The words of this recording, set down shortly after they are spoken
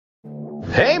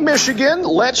Hey, Michigan,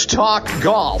 let's talk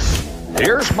golf.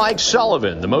 Here's Mike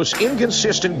Sullivan, the most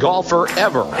inconsistent golfer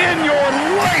ever. In your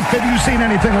life, have you seen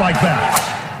anything like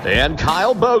that? And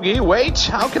Kyle Bogey. Wait,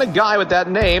 how can a guy with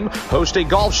that name host a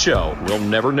golf show? We'll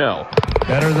never know.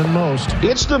 Better than most.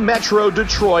 It's the Metro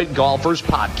Detroit Golfers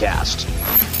Podcast.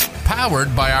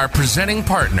 Powered by our presenting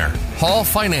partner, Hall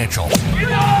Financial.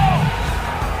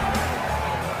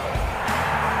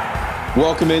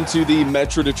 Welcome into the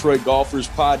Metro Detroit Golfers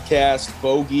Podcast.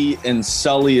 Bogey and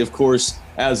Sully, of course,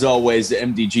 as always, the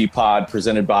MDG pod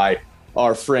presented by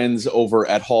our friends over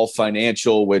at Hall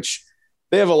Financial, which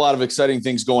they have a lot of exciting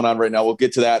things going on right now. We'll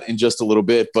get to that in just a little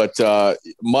bit. But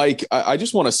Mike, I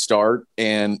just want to start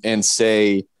and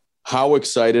say how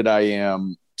excited I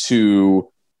am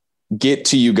to get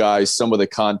to you guys some of the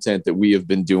content that we have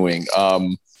been doing.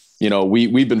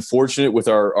 We've been fortunate with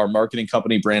our marketing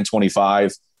company, Brand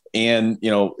 25, and,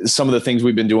 some of the things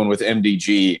we've been doing with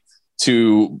MDG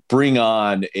to bring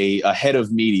on a head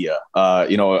of media, a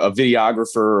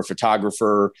videographer, a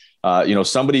photographer,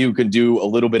 somebody who can do a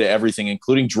little bit of everything,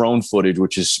 including drone footage,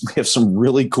 we have some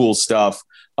really cool stuff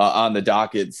on the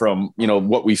docket from,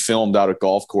 what we filmed out at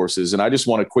golf courses. And I just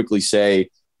want to quickly say,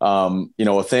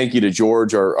 a thank you to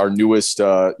George, our newest,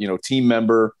 team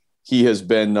member. He has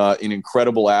been an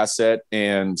incredible asset.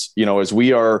 And, as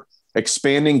we are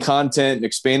expanding content and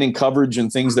expanding coverage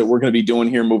and things that we're going to be doing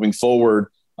here moving forward,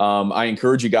 I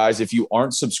encourage you guys, if you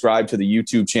aren't subscribed to the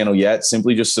YouTube channel yet,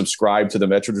 simply just subscribe to the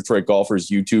Metro Detroit Golfers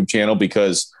YouTube channel,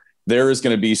 because there is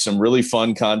going to be some really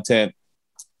fun content,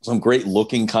 some great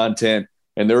looking content.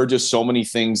 And there are just so many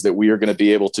things that we are going to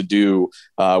be able to do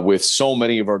with so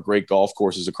many of our great golf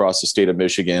courses across the state of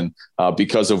Michigan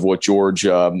because of what George,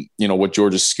 what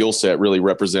George's skill set really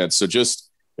represents. So just,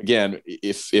 again,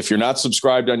 if you're not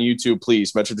subscribed on YouTube,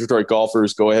 please, Metro Detroit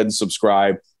Golfers, go ahead and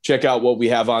subscribe. Check out what we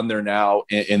have on there now,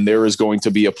 and there is going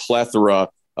to be a plethora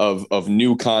of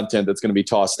new content that's going to be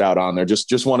tossed out on there.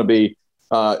 Just want to be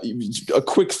a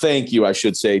quick thank you, I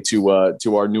should say, to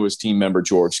our newest team member,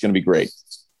 George. It's going to be great.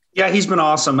 Yeah, he's been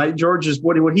awesome. George is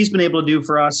what he's been able to do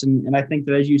for us, and I think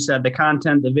that, as you said, the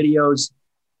content, the videos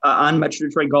on Metro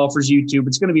Detroit Golfers YouTube,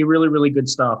 it's going to be really, really good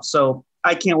stuff. So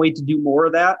I can't wait to do more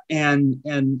of that. And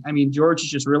I mean, George is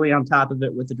just really on top of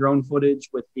it with the drone footage,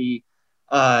 with the,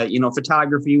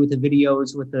 photography, with the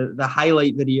videos, with the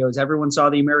highlight videos. Everyone saw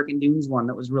the American Dunes one.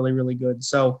 That was really, really good.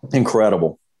 So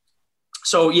incredible.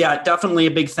 So yeah, definitely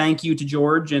a big thank you to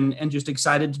George, and just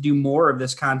excited to do more of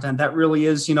this content. That really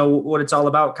is, what it's all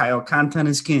about, Kyle. Content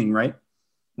is king, right?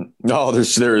 No,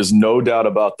 there is no doubt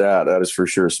about that. That is for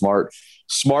sure.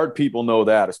 Smart people know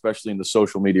that, especially in the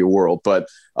social media world. But,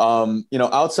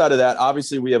 outside of that,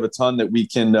 obviously we have a ton that we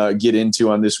can get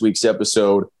into on this week's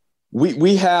episode.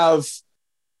 We have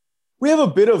a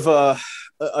bit of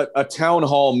a town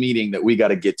hall meeting that we got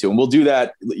to get to, and we'll do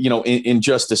that, in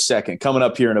just a second. Coming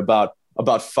up here in about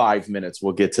 5 minutes,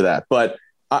 we'll get to that. But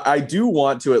I do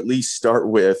want to at least start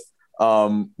with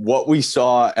what we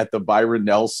saw at the Byron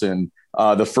Nelson,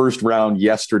 the first round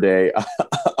yesterday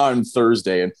on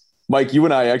Thursday. And Mike, you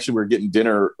and I actually were getting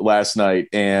dinner last night,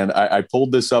 and I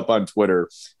pulled this up on Twitter,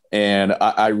 and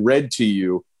I read to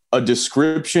you a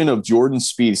description of Jordan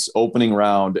Spieth's opening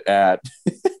round at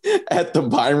the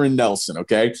Byron Nelson.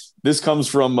 Okay, this comes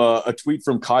from a tweet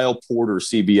from Kyle Porter,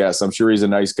 CBS. I'm sure he's a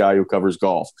nice guy who covers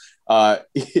golf.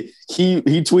 He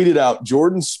tweeted out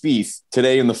Jordan Spieth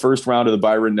today in the first round of the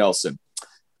Byron Nelson: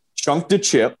 chunked a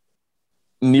chip,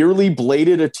 nearly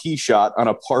bladed a tee shot on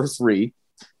a par 3,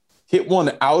 hit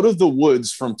one out of the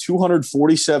woods from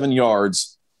 247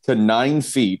 yards to 9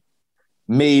 feet,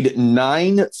 made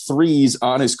 9 threes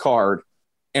on his card,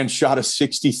 and shot a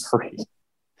 63.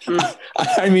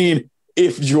 I mean,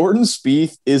 if Jordan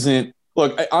Spieth isn't –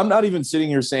 look, I'm not even sitting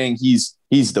here saying he's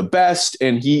the best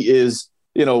and he is,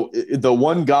 the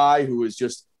one guy who is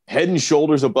just head and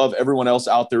shoulders above everyone else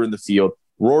out there in the field.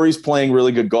 Rory's playing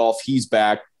really good golf. He's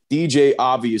back. DJ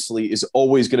obviously is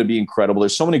always going to be incredible.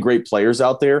 There's so many great players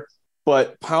out there.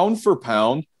 But pound for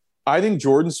pound, I think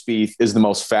Jordan Spieth is the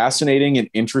most fascinating and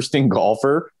interesting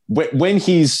golfer when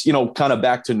he's, kind of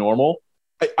back to normal.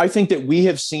 I think that we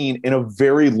have seen in a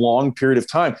very long period of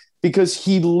time, because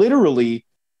he literally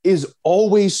is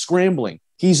always scrambling.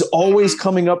 He's always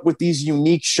coming up with these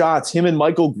unique shots. Him and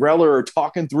Michael Greller are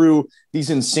talking through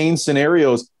these insane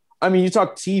scenarios. I mean, you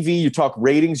talk TV, you talk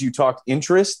ratings, you talk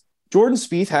interest. Jordan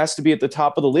Spieth has to be at the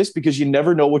top of the list because you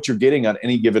never know what you're getting on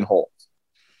any given hole.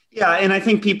 Yeah, and I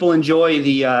think people enjoy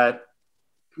the,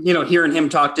 hearing him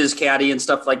talk to his caddy and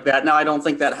stuff like that. Now, I don't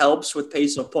think that helps with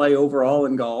pace of play overall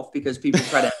in golf, because people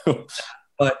try to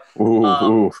 – but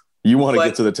You want to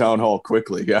get to the town hall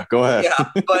quickly. Yeah, go ahead. Yeah,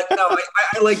 but no,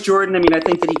 I like Jordan. I mean, I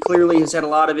think that he clearly has had a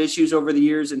lot of issues over the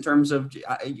years in terms of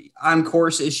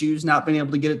on-course issues, not being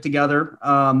able to get it together.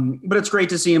 But it's great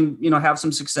to see him, have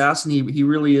some success. And he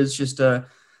really is just a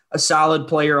solid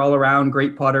player all around,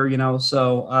 great putter,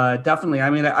 So definitely, I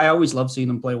mean, I always love seeing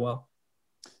him play well.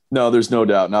 No, there's no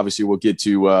doubt. And obviously we'll get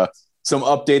to some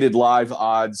updated live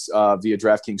odds via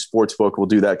DraftKings Sportsbook. We'll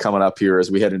do that coming up here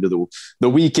as we head into the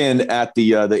weekend at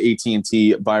the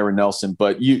AT&T Byron Nelson.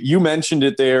 But you mentioned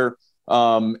it there,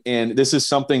 and this is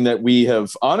something that we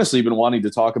have honestly been wanting to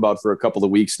talk about for a couple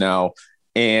of weeks now,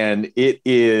 and it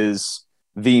is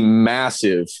the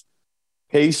massive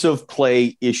pace of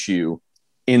play issue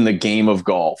in the game of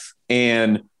golf.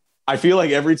 And I feel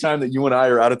like every time that you and I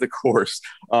are out at the course,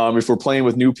 if we're playing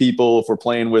with new people, if we're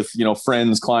playing with,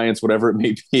 friends, clients, whatever it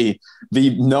may be,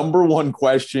 the number one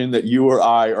question that you or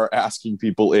I are asking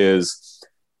people is,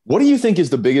 what do you think is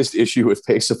the biggest issue with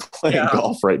pace of play in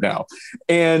golf right now?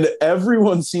 And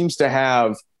everyone seems to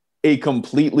have a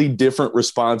completely different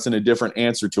response and a different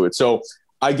answer to it. So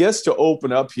I guess to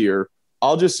open up here,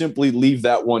 I'll just simply leave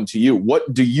that one to you.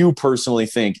 What do you personally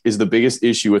think is the biggest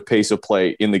issue with pace of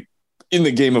play in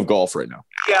the game of golf right now?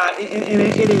 Yeah, and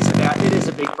it is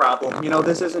a big problem.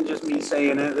 This isn't just me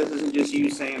saying it. This isn't just you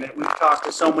saying it. We've talked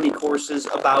to so many courses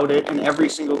about it, and every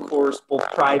single course, both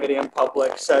private and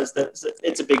public, says that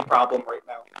it's a big problem right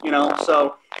now.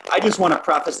 So I just want to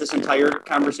preface this entire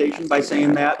conversation by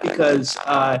saying that, because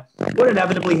what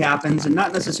inevitably happens, and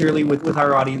not necessarily with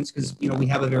our audience, because we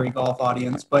have a very golf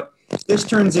audience, but this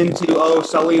turns into,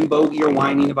 Sully and Bogey are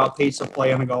whining about pace of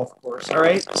play on a golf course. All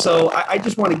right. So I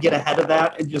just want to get ahead of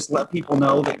that and just let people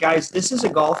know that, guys, this is a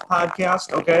golf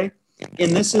podcast. Okay.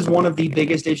 And this is one of the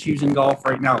biggest issues in golf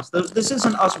right now. So this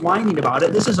isn't us whining about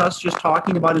it. This is us just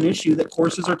talking about an issue that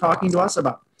courses are talking to us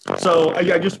about. So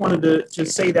I just wanted to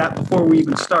just say that before we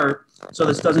even start, so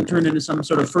this doesn't turn into some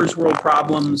sort of first world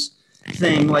problems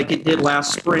thing like it did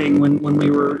last spring when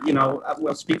we were,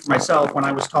 I'll speak for myself, when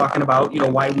I was talking about,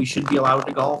 why we should be allowed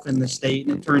to golf in the state,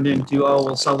 and it turned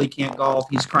into, Sully can't golf,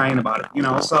 he's crying about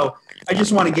it, so I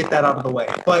just want to get that out of the way.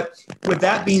 But with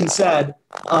that being said,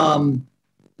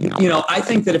 I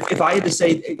think that if I had to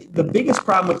say the biggest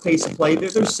problem with pace of play,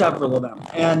 there's several of them.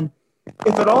 And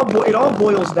if it all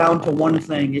boils down to one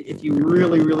thing, if you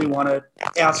really, really want to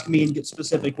ask me and get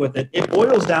specific with it, it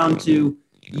boils down to,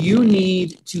 you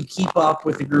need to keep up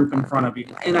with the group in front of you.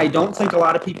 And I don't think a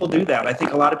lot of people do that. I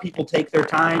think a lot of people take their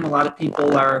time. A lot of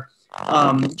people are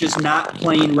just not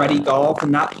playing ready golf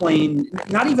and not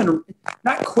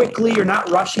quickly or not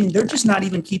rushing. They're just not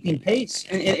even keeping pace.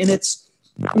 And it's,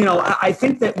 I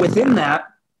think that within that,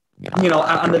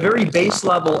 on the very base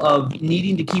level of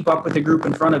needing to keep up with the group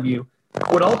in front of you,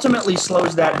 what ultimately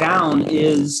slows that down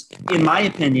is, in my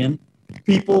opinion,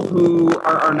 people who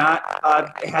are not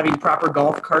having proper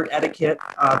golf cart etiquette,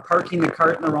 parking the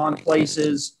cart in the wrong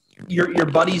places. Your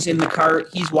buddy's in the cart,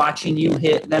 he's watching you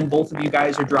hit, then both of you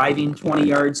guys are driving 20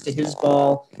 yards to his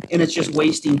ball, and it's just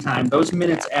wasting time. Those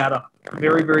minutes add up.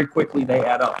 Very, very quickly they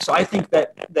add up. So I think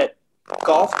that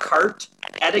golf cart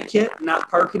etiquette, not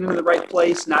parking in the right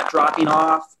place, not dropping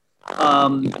off,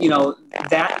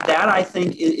 that I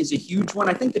think is a huge one.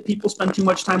 I think that people spend too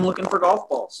much time looking for golf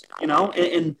balls,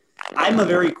 and I'm a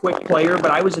very quick player,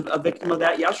 but I was a victim of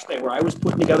that yesterday, where I was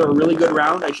putting together a really good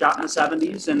round. I shot in the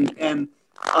 70s, and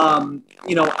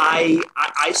I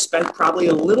spent probably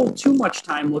a little too much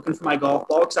time looking for my golf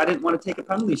ball because I didn't want to take a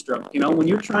penalty stroke. When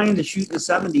you're trying to shoot in the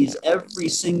 70s, every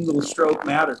single stroke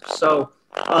matters. So,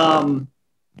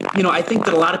 I think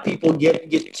that a lot of people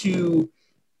get too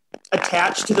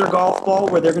attached to their golf ball,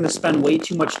 where they're going to spend way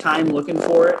too much time looking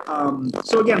for it.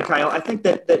 So again, Kyle, I think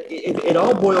that it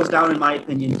all boils down, in my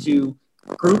opinion, to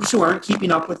groups who aren't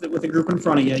keeping up with the group in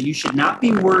front of you. You should not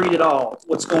be worried at all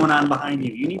what's going on behind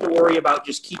you. You need to worry about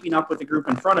just keeping up with the group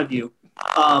in front of you.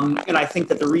 And I think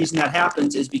that the reason that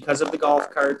happens is because of the golf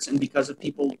carts and because of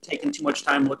people taking too much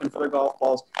time looking for their golf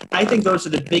balls. I think those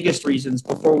are the biggest reasons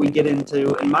before we get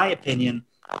into, in my opinion,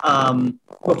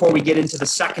 before we get into the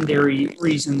secondary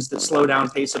reasons that slow down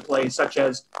pace of play, such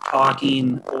as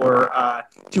talking or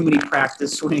too many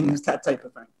practice swings, that type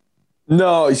of thing.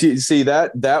 No, see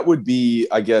that would be,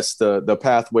 I guess, the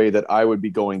pathway that I would be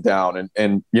going down.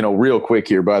 And real quick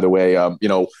here, by the way,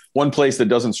 one place that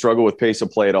doesn't struggle with pace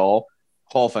of play at all,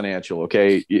 Hall Financial.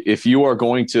 Okay, if you are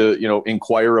going to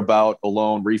inquire about a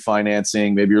loan,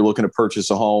 refinancing, maybe you're looking to purchase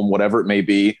a home, whatever it may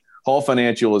be, Hall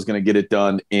Financial is going to get it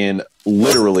done in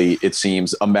literally, it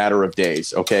seems, a matter of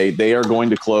days. Okay, they are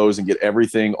going to close and get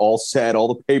everything all set,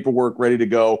 all the paperwork ready to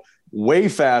go. way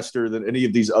faster than any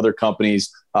of these other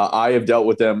companies. I have dealt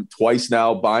with them twice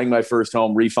now, buying my first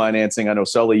home, refinancing. I know,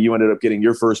 Sully, you ended up getting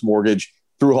your first mortgage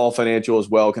through Hall Financial as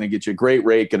well. Going to get you a great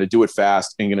rate, going to do it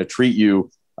fast, and going to treat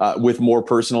you with more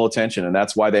personal attention. And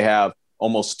that's why they have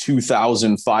almost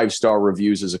 2,000 five-star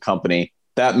reviews as a company.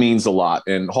 That means a lot.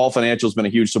 And Hall Financial has been a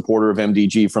huge supporter of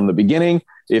MDG from the beginning.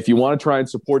 If you want to try and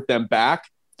support them back,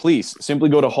 please simply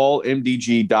go to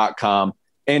hallmdg.com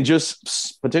and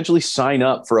just potentially sign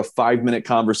up for a 5-minute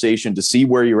conversation to see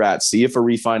where you're at, see if a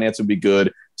refinance would be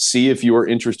good, see if you are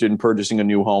interested in purchasing a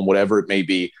new home, whatever it may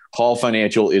be. Hall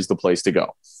Financial is the place to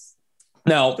go.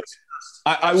 Now,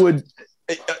 I would,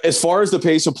 as far as the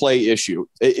pace of play issue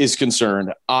is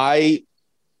concerned, I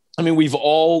mean, we've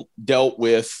all dealt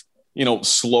with,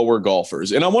 slower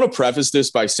golfers. And I want to preface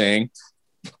this by saying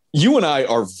you and I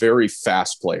are very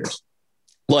fast players.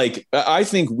 Like, I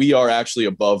think we are actually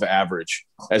above average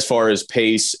as far as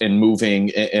pace and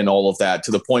moving and all of that,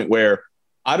 to the point where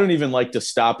I don't even like to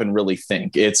stop and really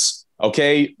think. It's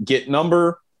okay, get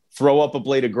number, throw up a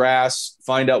blade of grass,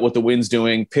 find out what the wind's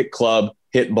doing, pick club,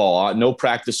 hit ball. No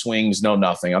practice swings, no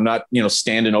nothing. I'm not,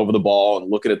 standing over the ball and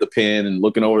looking at the pin and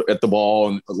looking over at the ball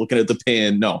and looking at the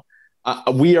pin. No,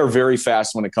 we are very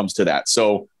fast when it comes to that.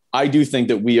 So I do think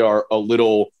that we are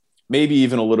maybe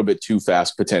even a little bit too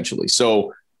fast potentially.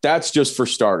 So that's just for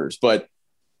starters. But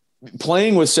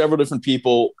playing with several different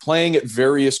people, playing at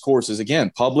various courses,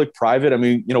 again, public, private. I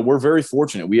mean, we're very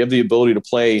fortunate. We have the ability to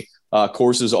play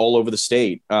courses all over the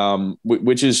state,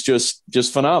 which is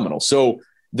just phenomenal. So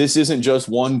this isn't just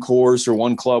one course or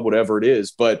one club, whatever it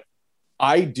is. But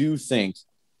I do think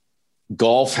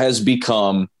golf has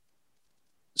become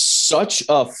such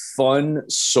a fun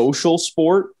social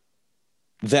sport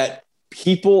that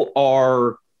people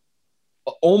are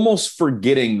almost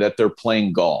forgetting that they're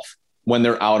playing golf when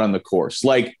they're out on the course.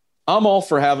 Like, I'm all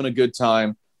for having a good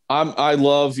time. I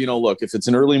love, look, if it's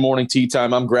an early morning tee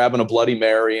time, I'm grabbing a Bloody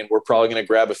Mary, and we're probably going to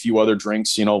grab a few other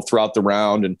drinks, throughout the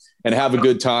round and have a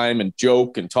good time and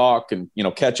joke and talk and,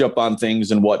 catch up on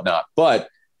things and whatnot. But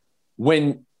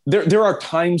when there are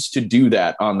times to do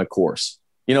that on the course,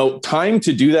 time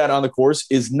to do that on the course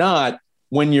is not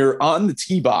when you're on the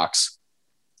tee box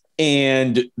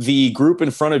and the group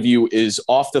in front of you is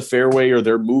off the fairway, or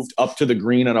they're moved up to the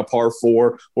green on a par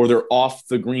 4, or they're off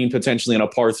the green potentially on a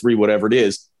par 3, whatever it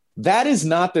is. That is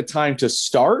not the time to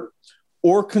start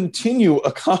or continue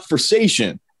a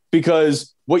conversation,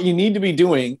 because what you need to be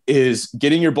doing is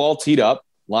getting your ball teed up,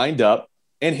 lined up,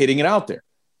 and hitting it out there.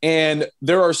 And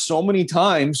there are so many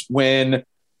times when,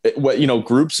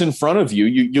 groups in front of you,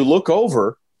 you look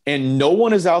over and no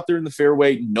one is out there in the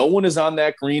fairway. No one is on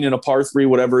that green in a par 3,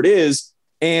 whatever it is.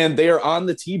 And they are on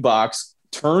the tee box,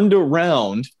 turned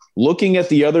around, looking at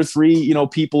the other 3,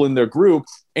 people in their group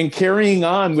and carrying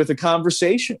on with a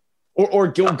conversation, or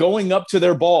going up to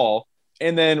their ball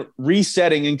and then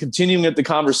resetting and continuing at the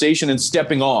conversation and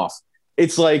stepping off.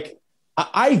 It's like,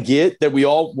 I get that we're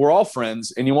all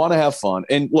friends and you want to have fun.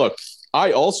 And look,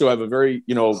 I also have a very,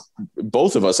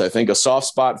 both of us, I think, a soft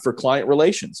spot for client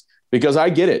relations, because I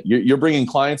get it. You're bringing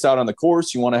clients out on the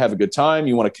course. You want to have a good time.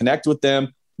 You want to connect with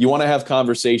them. You want to have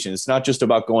conversations. It's not just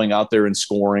about going out there and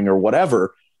scoring or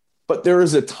whatever, but there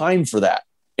is a time for that.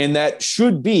 And that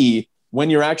should be when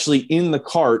you're actually in the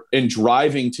cart and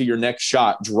driving to your next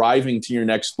shot, driving to your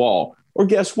next ball. Or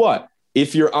guess what?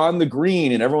 If you're on the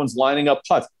green and everyone's lining up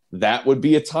putts, that would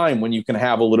be a time when you can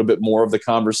have a little bit more of the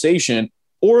conversation.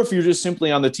 Or if you're just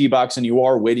simply on the tee box and you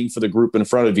are waiting for the group in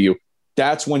front of you,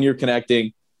 that's when you're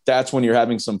connecting. That's when you're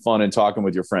having some fun and talking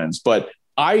with your friends. But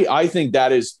I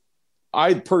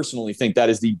personally think that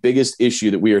is the biggest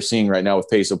issue that we are seeing right now with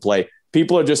pace of play.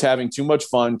 People are just having too much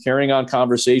fun, carrying on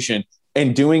conversation,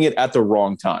 and doing it at the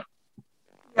wrong time.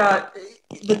 Yeah,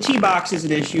 the tee box is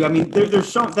an issue. I mean,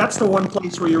 that's the one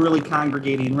place where you're really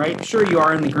congregating, right? Sure, you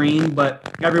are in the green,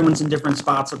 but everyone's in different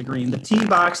spots of the green. The tee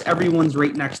box, everyone's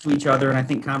right next to each other, and I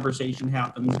think conversation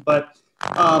happens. But,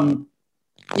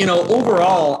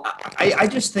 overall, I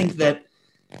just think that,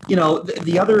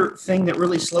 the other thing that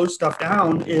really slows stuff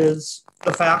down is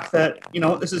the fact that,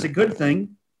 this is a good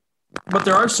thing, but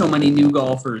there are so many new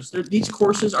golfers. These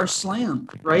courses are slammed,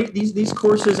 right? These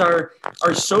courses are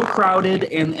so crowded,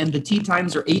 and the tee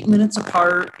times are 8 minutes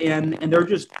apart, and they're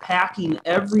just packing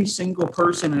every single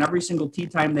person and every single tee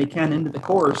time they can into the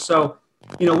course. So,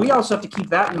 we also have to keep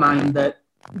that in mind, that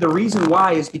the reason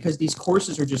why is because these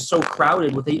courses are just so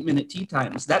crowded with 8-minute tee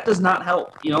times. That does not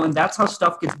help, and that's how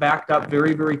stuff gets backed up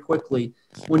very, very quickly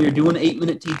when you're doing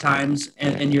 8-minute tee times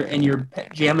and you're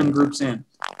jamming groups in.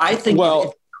 I think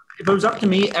if it was up to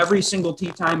me, every single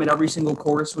tee time at every single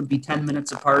course would be 10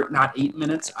 minutes apart, not 8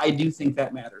 minutes. I do think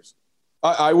that matters.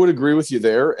 I would agree with you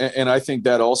there. And I think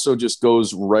that also just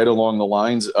goes right along the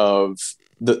lines of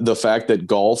the fact that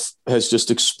golf has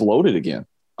just exploded again.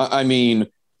 I mean,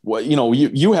 what,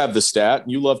 you have the stat,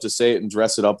 and you love to say it and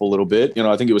dress it up a little bit.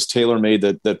 I think it was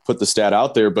TaylorMade that put the stat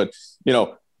out there, but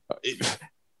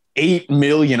 8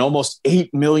 million, almost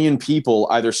 8 million people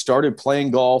either started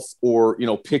playing golf or,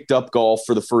 picked up golf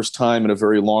for the first time in a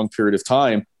very long period of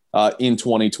time in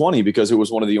 2020, because it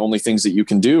was one of the only things that you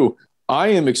can do. I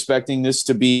am expecting this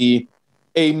to be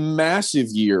a massive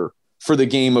year for the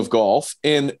game of golf.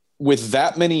 And with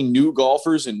that many new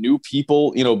golfers and new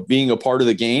people, being a part of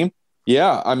the game,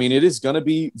 yeah, I mean, it is going to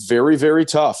be very, very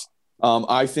tough.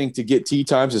 I think to get tee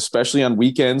times, especially on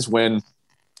weekends when,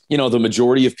 the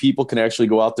majority of people can actually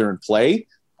go out there and play.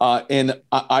 And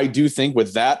I do think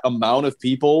with that amount of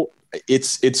people,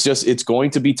 it's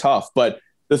going to be tough. But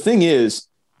the thing is,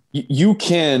 you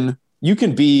can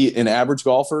be an average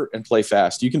golfer and play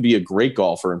fast. You can be a great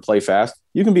golfer and play fast.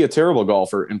 You can be a terrible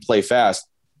golfer and play fast.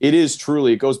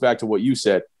 It goes back to what you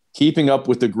said, keeping up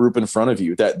with the group in front of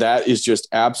you. That is just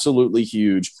absolutely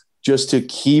huge, just to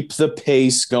keep the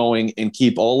pace going and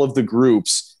keep all of the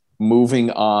groups moving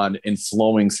on and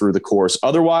flowing through the course.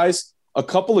 Otherwise, a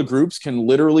couple of groups can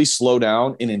literally slow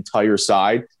down an entire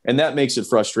side, and that makes it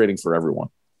frustrating for everyone.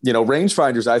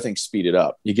 Rangefinders, I think, speed it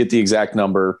up. You get the exact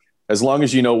number. As long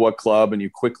as you know what club and you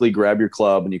quickly grab your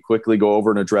club and you quickly go over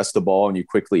and address the ball and you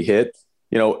quickly hit,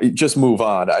 just move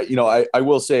on. I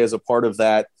will say, as a part of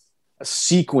that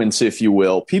sequence, if you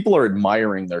will, people are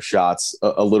admiring their shots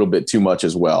a little bit too much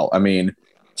as well. I mean,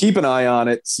 keep an eye on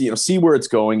it, see where it's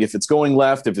going. If it's going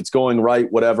left, if it's going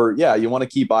right, whatever. Yeah, you want to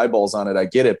keep eyeballs on it. I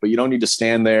get it, but you don't need to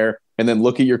stand there and then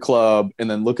look at your club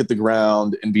and then look at the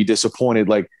ground and be disappointed.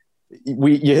 Like,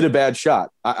 you hit a bad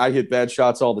shot. I hit bad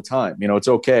shots all the time. It's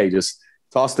okay. Just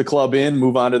toss the club in,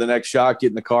 move on to the next shot, get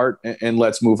in the cart, and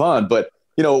let's move on. But,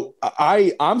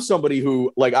 I'm somebody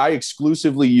who, like, I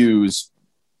exclusively use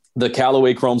the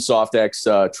Callaway Chrome Soft X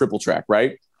triple track,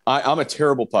 right? I'm a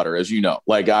terrible putter, as you know.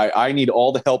 Like, I need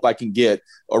all the help I can get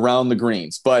around the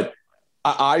greens. But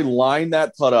I line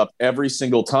that putt up every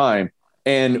single time.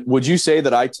 And would you say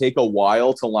that I take a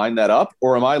while to line that up?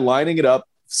 Or am I lining it up,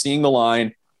 seeing the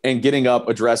line, and getting up,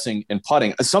 addressing, and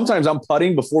putting? Sometimes I'm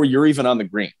putting before you're even on the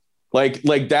green. Like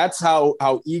that's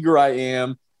how eager I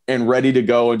am and ready to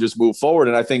go and just move forward.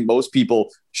 And I think most people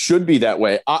should be that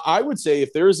way. I would say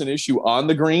if there is an issue on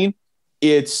the green,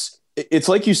 it's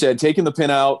like you said, taking the pin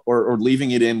out or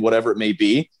leaving it in, whatever it may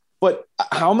be. But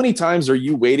how many times are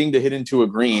you waiting to hit into a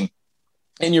green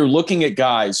and you're looking at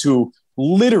guys who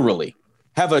literally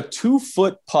have a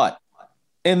 2-foot putt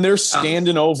and they're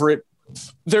standing over it?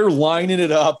 They're lining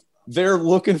it up. They're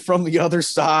looking from the other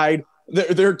side.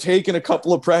 They're taking a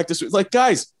couple of practices. Like,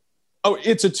 guys,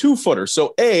 it's a 2-footer.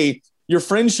 So your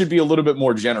friends should be a little bit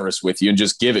more generous with you and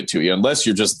just give it to you, unless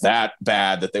you're just that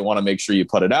bad that they want to make sure you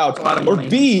put it out. Or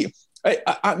B,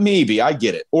 maybe I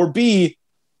get it. Or B,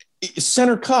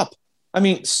 center cup. I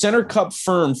mean, center cup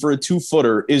firm for a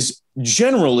 2-footer is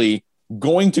generally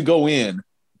going to go in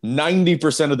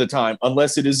 90% of the time,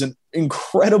 unless it is an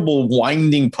incredible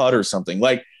winding putt or something.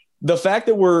 Like, the fact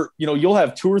that you'll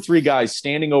have 2 or 3 guys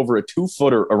standing over a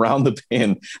 2-footer around the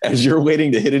pin as you're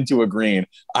waiting to hit into a green,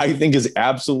 I think is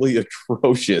absolutely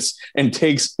atrocious and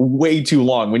takes way too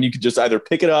long, when you could just either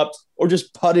pick it up or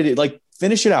just putt it in. Like,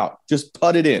 finish it out, just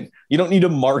putt it in. You don't need to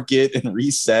mark it and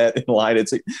reset and line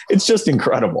it. It's just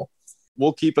incredible.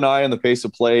 We'll keep an eye on the pace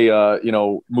of play,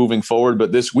 moving forward.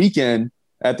 But this weekend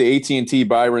at the AT&T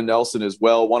Byron Nelson as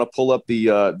well, want to pull up the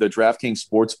DraftKings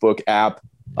Sportsbook app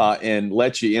and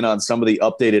let you in on some of the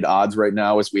updated odds right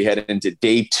now as we head into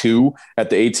day 2 at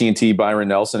the AT&T Byron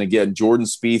Nelson. Again, Jordan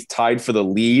Spieth tied for the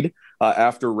lead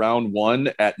after round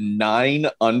 1 at 9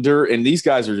 under. And these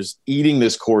guys are just eating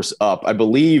this course up. I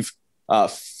believe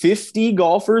 52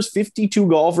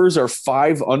 golfers are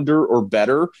 5 under or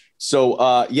better.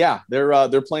 So,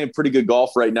 they're playing pretty good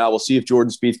golf right now. We'll see if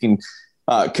Jordan Spieth can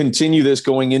continue this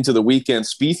going into the weekend.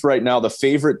 Spieth right now, the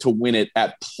favorite to win it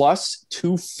at plus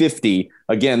 250.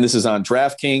 Again, this is on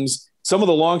DraftKings. Some of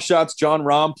the long shots, John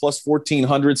Rahm plus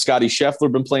 1,400. Scotty Scheffler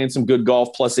been playing some good golf,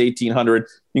 plus 1,800.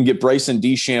 You can get Bryson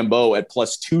DeChambeau at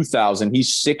plus 2,000.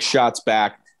 He's 6 shots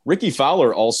back. Ricky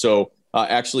Fowler also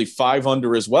actually 5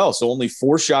 under as well. So only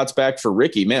 4 shots back for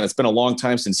Ricky. Man, it's been a long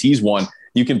time since he's won.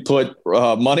 You can put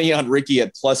money on Ricky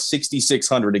at plus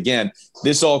 6,600. Again,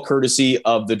 this all courtesy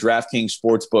of the DraftKings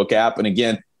Sportsbook app. And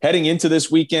again, heading into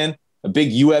this weekend, a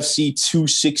big UFC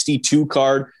 262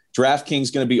 card.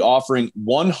 DraftKings going to be offering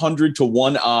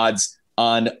 100-1 odds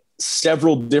on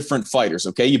several different fighters.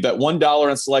 Okay. You bet $1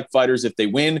 on select fighters. If they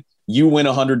win, you win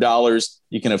 $100.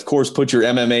 You can, of course, put your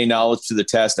MMA knowledge to the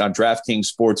test on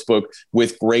DraftKings Sportsbook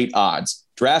with great odds.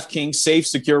 DraftKings, safe,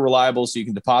 secure, reliable, so you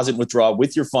can deposit and withdraw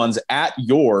with your funds at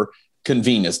your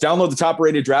convenience. Download the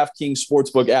top-rated DraftKings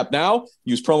Sportsbook app now.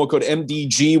 Use promo code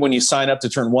MDG when you sign up to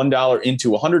turn $1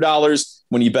 into $100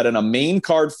 when you bet on a main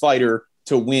card fighter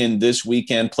to win this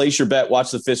weekend. Place your bet.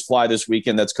 Watch the fist fly this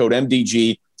weekend. That's code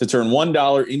MDG to turn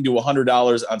 $1 into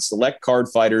 $100 on select card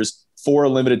fighters for a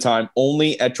limited time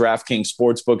only at DraftKings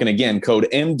Sportsbook. And again, code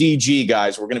MDG,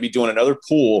 guys. We're going to be doing another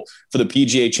pool for the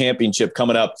PGA Championship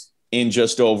coming up in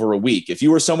just over a week. If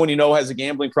you or someone you know has a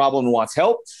gambling problem and wants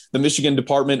help, the Michigan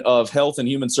Department of Health and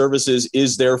Human Services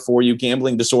is there for you.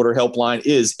 Gambling disorder helpline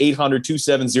is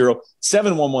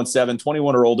 800-270-7117,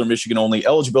 21 or older, Michigan only.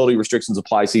 Eligibility restrictions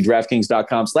apply. See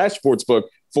DraftKings.com/sportsbook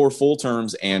for full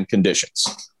terms and conditions.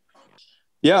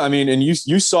 Yeah, I mean, and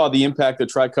you saw the impact that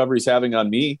Tri-Covery is having on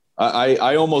me.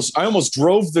 I almost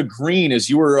drove the green as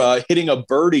you were hitting a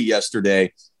birdie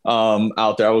yesterday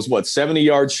out there. I was 70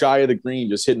 yards shy of the green,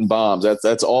 just hitting bombs.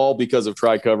 That's all because of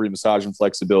Tri-Covery Massage and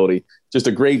Flexibility. Just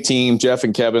a great team. Jeff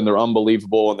and Kevin, they're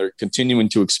unbelievable, and they're continuing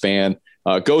to expand.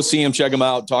 Go see them, check them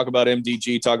out, talk about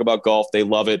MDG, talk about golf. They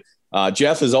love it.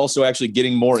 Jeff is also actually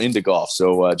getting more into golf.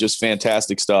 So just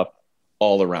fantastic stuff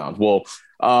all around. Well,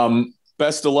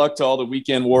 best of luck to all the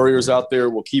weekend warriors out there.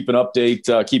 We'll keep an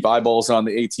update, keep eyeballs on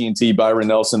the AT&T Byron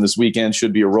Nelson this weekend.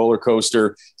 Should be a roller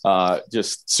coaster.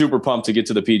 Just super pumped to get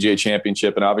to the PGA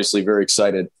Championship, and obviously very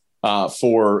excited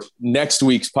for next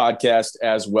week's podcast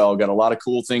as well. Got a lot of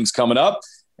cool things coming up.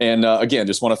 And again,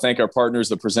 just want to thank our partners,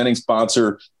 the presenting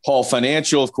sponsor, Hall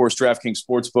Financial, of course, DraftKings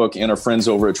Sportsbook, and our friends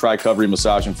over at Tri-Covery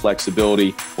Massage and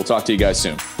Flexibility. We'll talk to you guys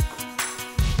soon.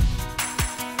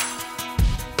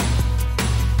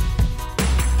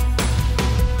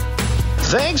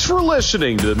 Thanks for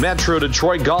listening to the Metro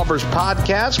Detroit Golfers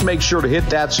Podcast. Make sure to hit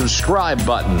that subscribe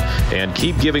button and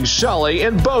keep giving Sully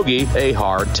and Bogey a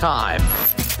hard time.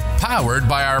 Powered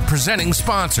by our presenting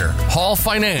sponsor, Hall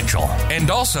Financial, and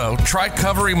also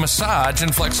Tri-Covery Massage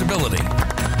and Flexibility.